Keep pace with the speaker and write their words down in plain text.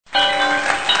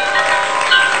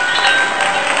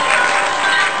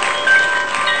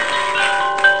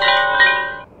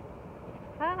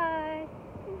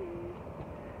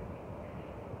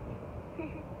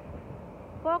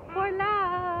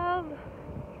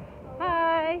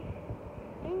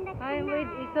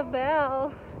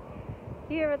Isabel.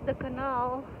 Here at the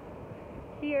canal.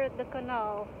 Here at the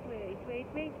canal. Wait.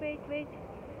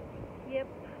 Yep,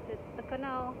 that's the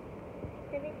canal.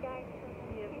 It's a bit dark.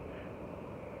 Yep.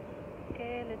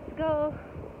 Okay, let's go.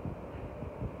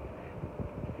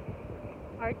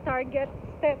 Our target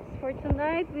steps for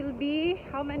tonight will be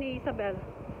how many, Isabel?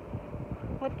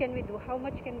 What can we do? How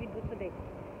much can we do today?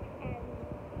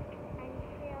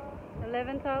 Until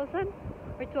 11,000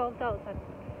 or 12,000?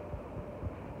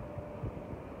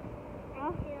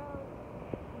 Huh? Until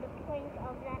the point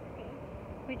of that thing.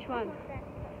 Which one? That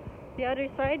The other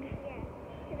side? yeah,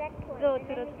 to that point. Go and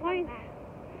to then that we point. come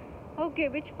back. Okay,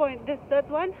 which point? That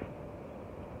one?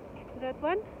 That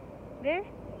one? There?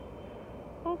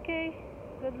 Okay.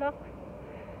 Good luck.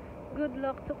 Good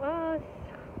luck to us.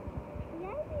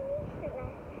 Yeah, we reached it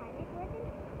last time. It wasn't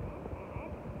that bad.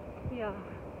 Yeah.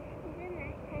 Even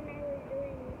last time I was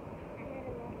doing, I had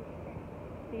a lot of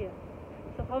steps. Yeah.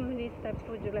 So how many steps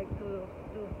would you like to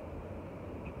do?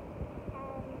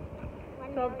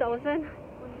 12,000? 1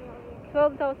 million.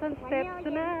 12,000 1 steps million.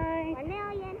 tonight. 1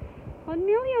 million. 1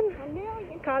 million. 1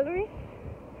 million. Calories?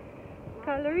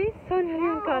 Calories? 1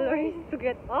 million No. calories to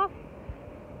get off.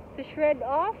 To shred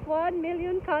off 1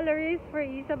 million calories for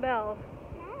Isabel.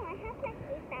 No, I have like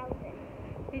 8,000.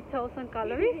 8,000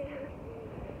 calories?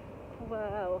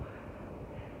 Wow.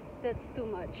 That's too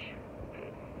much.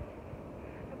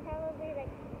 Probably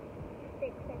like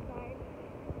 6 and 5.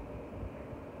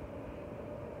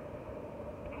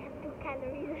 I have 2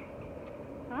 calories.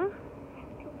 Huh? I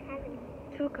have 2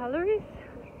 calories. 2 calories?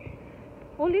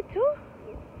 Only 2?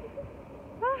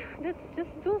 Ah, that's just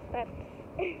 2 steps.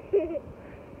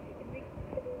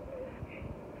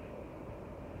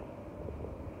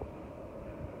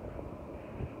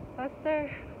 Faster.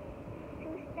 2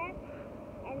 steps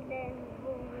and then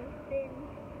boom, spin.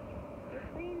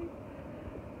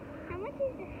 How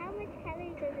much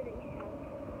calories does it have?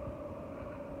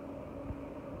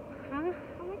 Huh?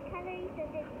 How much calories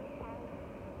does it have?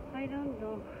 I don't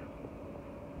know.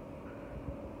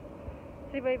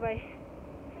 Say bye-bye.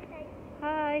 Okay.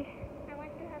 Hi. I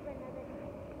want to have another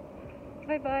one.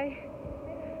 Bye-bye.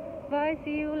 Bye.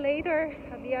 See you later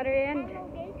at the other end.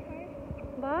 Alligator.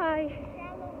 Bye.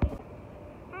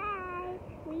 Hi.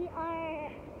 We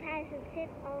are past the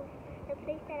tip of the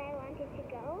place that I wanted to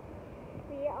go.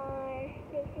 We are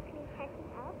basically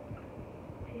packing up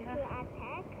Yeah. to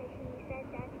attack because she said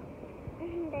that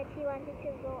that she wanted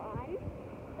to go on.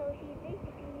 So she's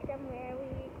basically somewhere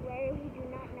where we do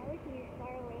not know. She's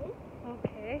far away.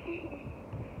 Okay.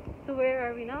 So where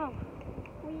are we now?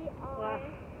 We are. Wow.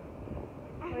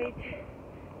 Wait.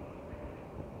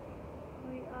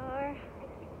 We are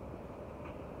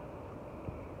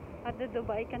at the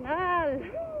Dubai Canal.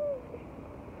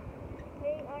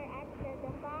 We are at the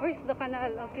Dubai. Where's the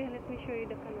canal? Okay, let me show you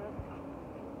the canal.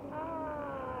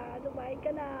 Ah, Dubai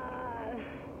Canal.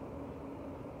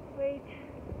 Wait.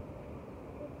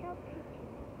 It's so pretty.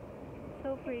 So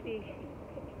pretty.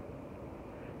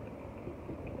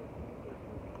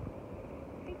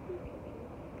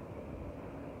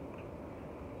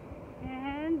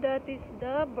 And that is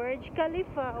the Burj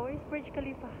Khalifa. Where is Burj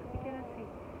Khalifa? I cannot see.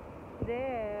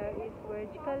 There is Burj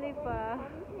Khalifa.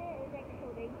 It's like so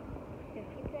big. Yes.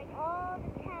 It's like all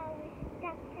the towers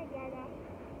stuck together.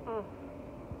 Oh.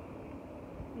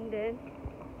 And then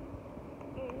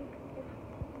And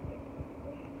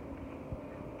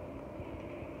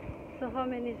so how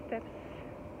many steps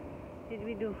did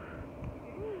we do?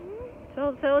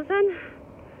 12,000?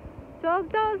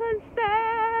 12,000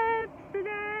 steps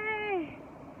today!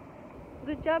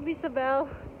 Good job, Isabel.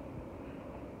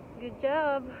 Good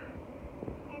job.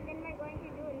 and then we're going to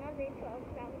do another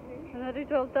 12,000. Another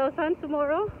 12,000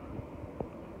 tomorrow?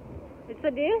 It's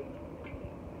a deal?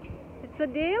 It's a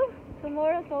deal?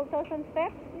 Tomorrow 12,000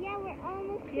 steps? Yeah, we're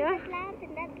almost to Yeah. that lap,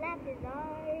 and that lap is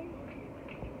ours.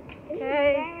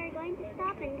 Okay. Then we're going to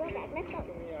stop and go back. Let's go.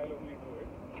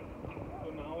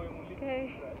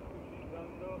 Okay.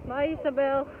 Bye,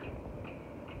 Isabel.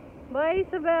 Bye,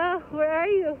 Isabel. Where are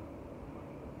you?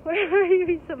 Where are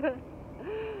you, Isabel?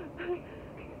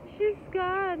 She's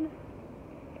gone.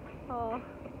 Oh.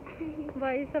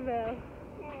 Bye, Isabel.